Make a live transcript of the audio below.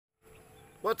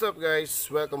What's up guys,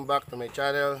 welcome back to my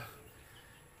channel.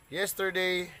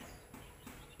 Yesterday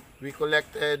we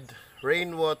collected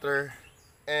rainwater,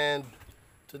 and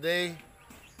today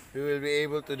we will be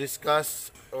able to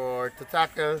discuss or to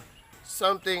tackle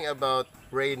something about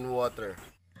rainwater.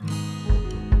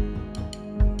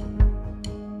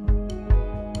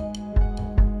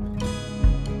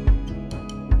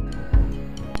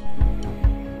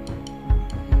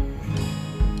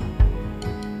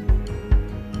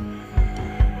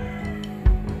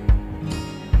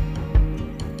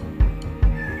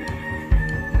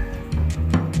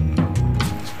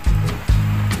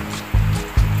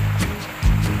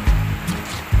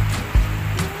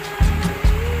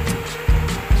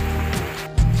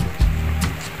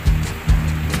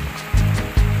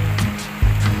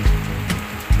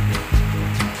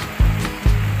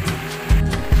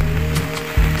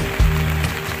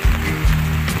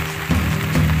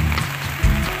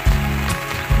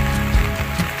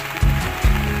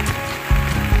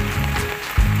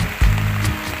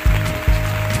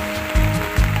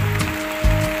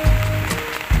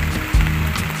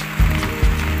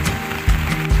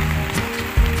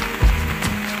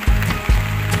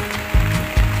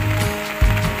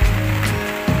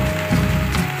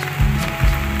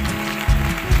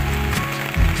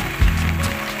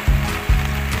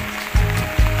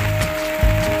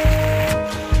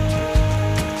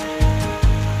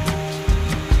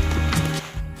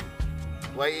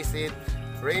 Why is it?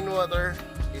 Rainwater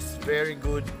is very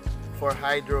good for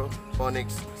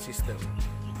hydroponics system.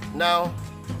 Now,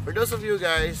 for those of you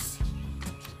guys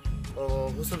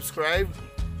who subscribe,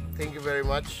 thank you very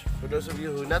much. For those of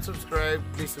you who not subscribe,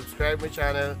 please subscribe my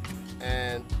channel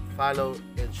and follow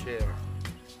and share.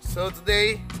 So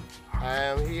today, I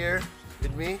am here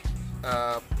with me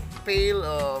a pail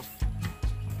of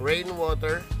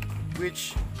rainwater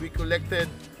which we collected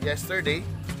yesterday.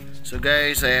 So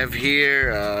guys, I have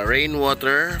here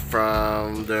rainwater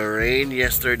from the rain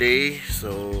yesterday.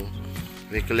 So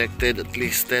we collected at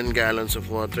least 10 gallons of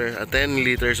water, 10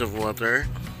 liters of water.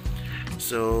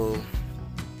 So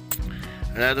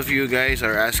a lot of you guys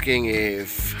are asking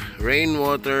if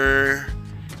rainwater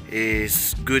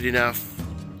is good enough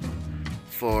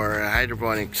for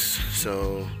hydroponics.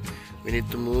 So we need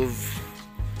to move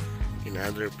in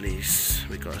other place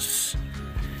because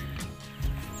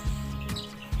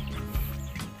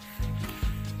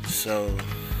so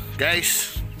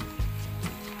guys,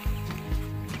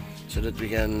 so that we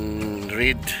can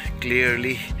read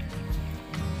clearly.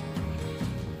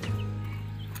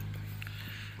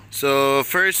 So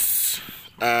first,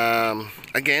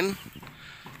 again,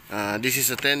 this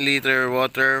is a 10-liter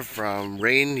water from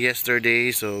rain yesterday.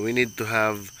 So we need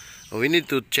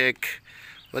to check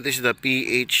what is the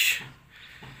pH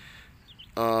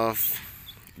of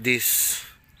this.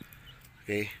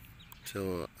 Okay,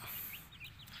 so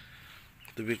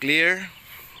to be clear,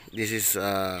 this is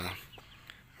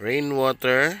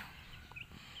rainwater,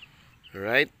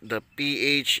 right? The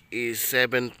pH is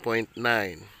 7.9,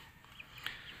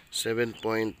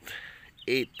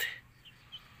 7.8,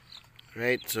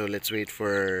 right? So let's wait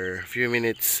for a few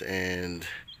minutes and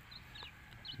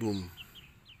boom.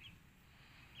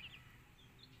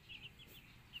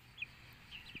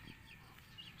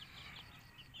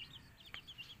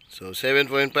 So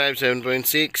 7.5,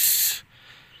 7.6.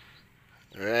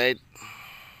 Right.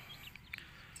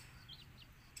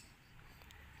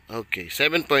 Okay,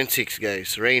 7.6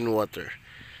 guys, rainwater.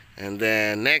 And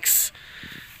then next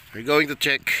we're going to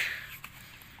check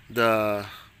the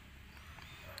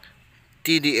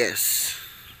TDS.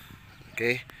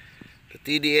 Okay, the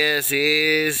TDS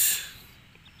is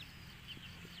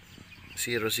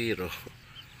 00.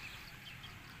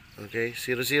 Okay,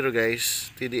 00 guys,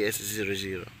 TDS is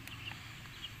 00.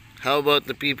 How about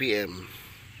the ppm?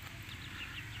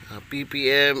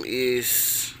 ppm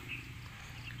is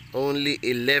only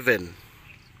 11.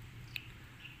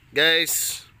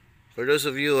 Guys, for those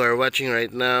of you who are watching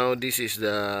right now, this is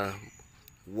the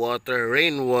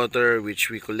rainwater which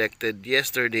we collected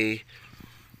yesterday,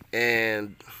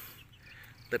 and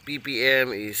the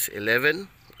ppm is 11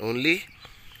 only,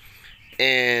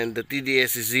 and the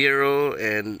TDS is 0.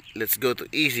 And let's go to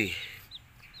easy.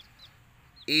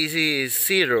 Easy is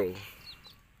 0.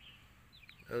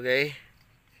 Okay,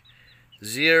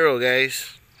 0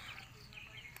 guys.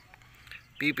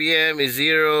 ppm is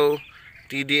 0,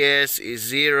 TDS is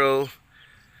 0,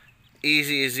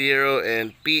 easy is 0,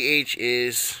 and pH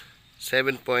is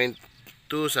 7.2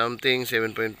 something,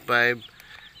 7.5,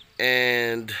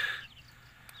 and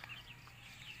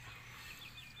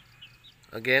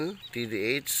again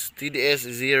TDS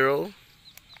is 0,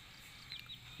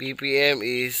 ppm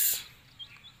is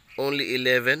only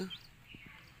 11,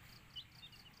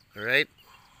 Alright,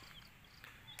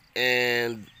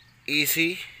 and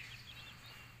easy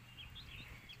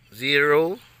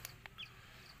 0.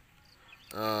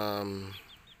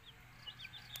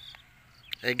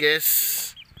 I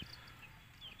guess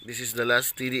this is the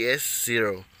last, TDS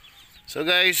 0. So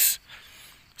guys,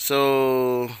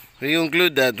 so we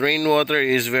conclude that rainwater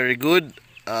is very good.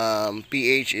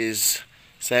 pH is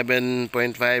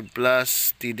 7.5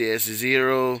 plus, TDS is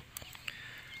 0,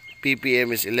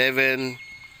 ppm is 11,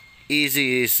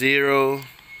 easy is 0.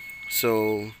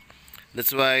 So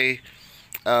that's why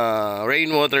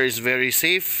rainwater is very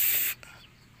safe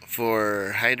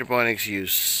for hydroponics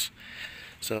use.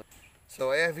 So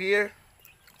I have here,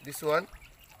 this one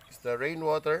is the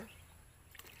rainwater.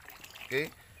 Okay,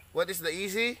 what is the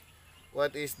easy?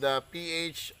 What is the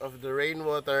pH of the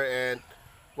rainwater, and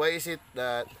why is it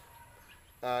that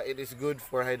it is good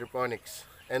for hydroponics?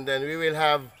 And then we will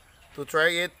have to try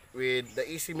it with the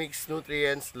easy mix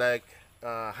nutrients like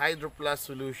Hydro Plus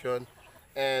solution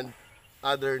and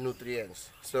other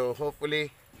nutrients. So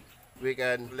hopefully we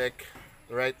can collect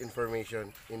the right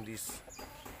information in this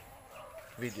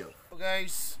video. So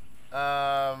guys,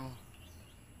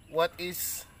 what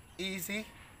is easy?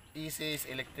 Easy is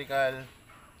electrical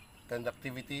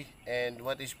conductivity. And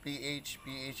what is pH?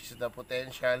 pH is the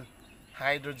potential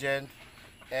hydrogen.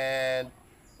 And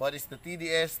what is the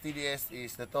TDS? TDS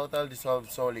is the total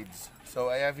dissolved solids. So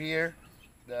I have here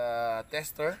the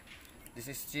tester. This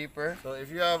is cheaper. So if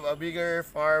you have a bigger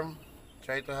farm,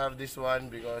 try to have this one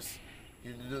because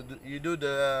you do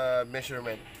the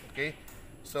measurement. Okay,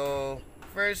 so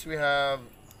first we have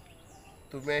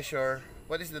to measure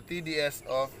what is the TDS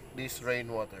of this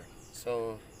rainwater.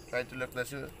 So try to look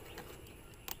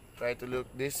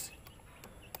this.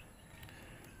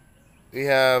 We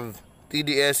have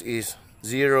TDS is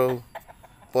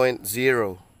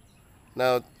 0.0.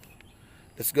 Now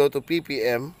let's go to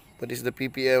ppm. What is the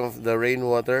ppm of the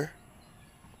rainwater?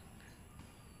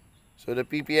 So the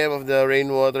ppm of the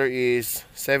rainwater is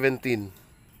 17,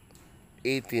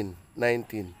 18,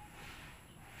 19,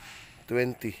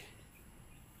 20.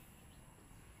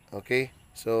 Okay,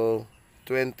 so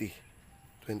 20,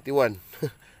 21.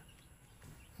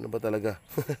 Ano ba talaga?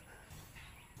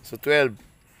 So 12.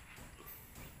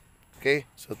 Okay,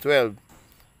 so 12.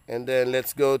 And then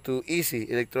let's go to easy,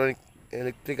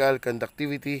 electrical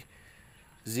conductivity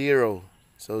 0.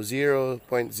 So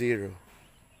 0.0.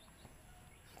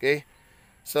 Okay,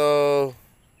 so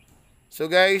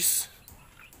guys,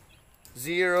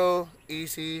 0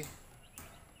 easy,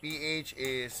 pH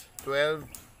is 12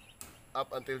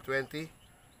 up until 20.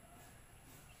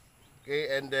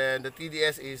 Okay, and then the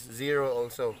TDS is 0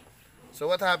 also. So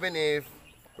what happened if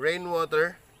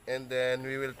rainwater, and then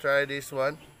we will try this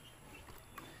one.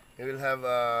 We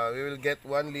will get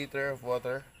 1 liter of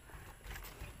water,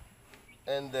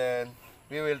 and then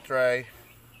we will try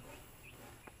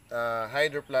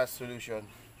Hydro Plus solution.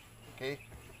 Okay,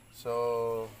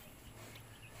 so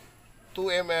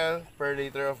 2 ml per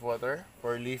liter of water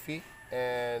for leafy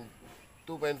and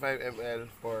 2.5 ml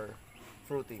for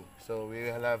fruiting. So we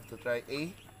will have to try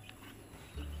A.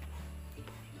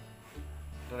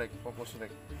 Direct, focus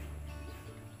direct.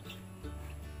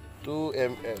 2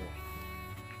 ml.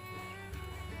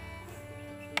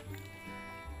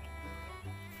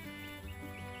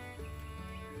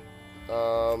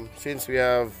 Since we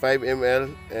have 5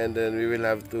 ml, and then we will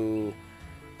have to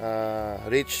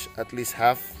reach at least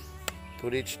half to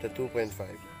reach the 2.5.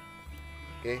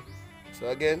 Okay, so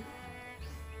again,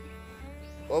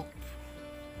 5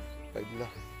 na.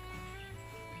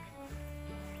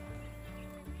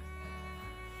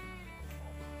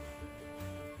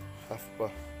 Half pa.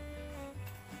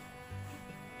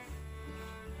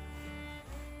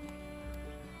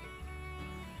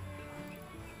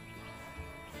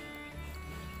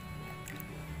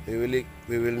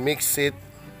 We will mix it,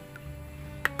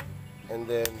 and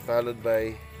then followed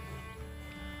by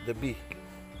the B.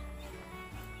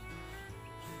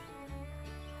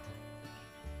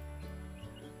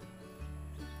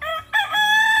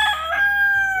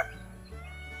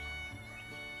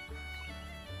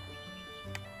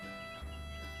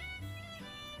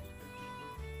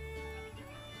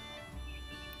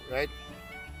 Right?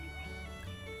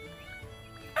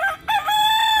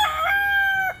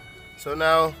 So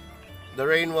now the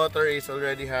rainwater is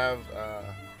already have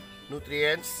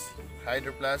nutrients,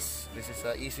 Hydro Plus. This is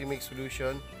a easy mix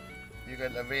solution. You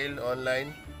can avail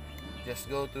online. Just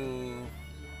go to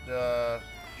the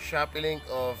Shopee link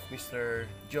of Mr.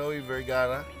 Joey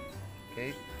Vergara.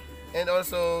 Okay, and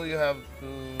also you have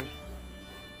to,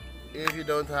 if you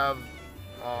don't have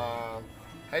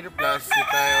Hydro Plus, you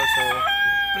try also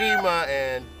Prima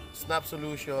and snap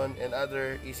solution, and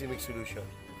other easy mix solution.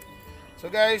 So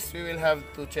guys, we will have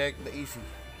to check the easy.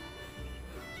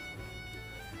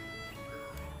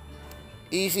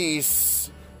 Easy is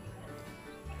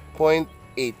 0.8,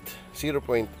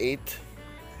 0.8.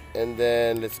 And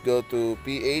then let's go to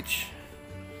pH.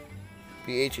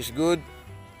 pH is good.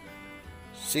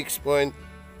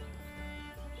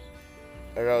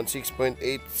 Around 6.8,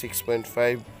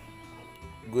 6.5.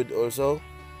 Good also.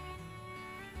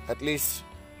 At least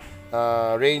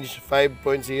range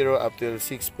 5.0 up till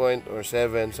 6 or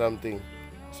 7 something.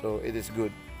 So it is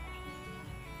good.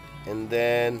 And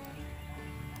then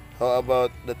how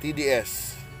about the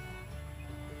TDS?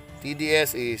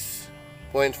 TDS is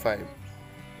 0.5.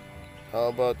 How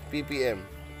about ppm?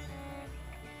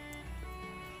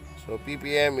 So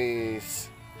ppm is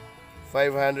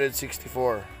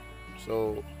 564.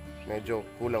 So medyo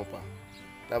kulang pa.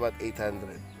 Dapat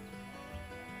 800.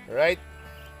 Alright?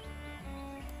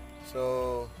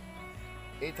 So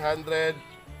 800,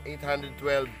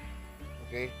 812.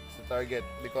 Okay, it's the target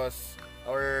because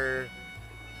our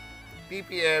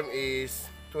ppm is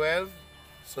 12.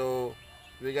 So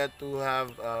we got to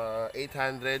have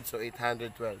 800, so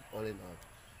 812 all in all.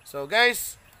 So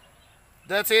guys,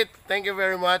 that's it. Thank you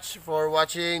very much for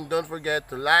watching. Don't forget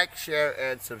to like, share,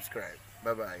 and subscribe.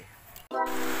 Bye bye.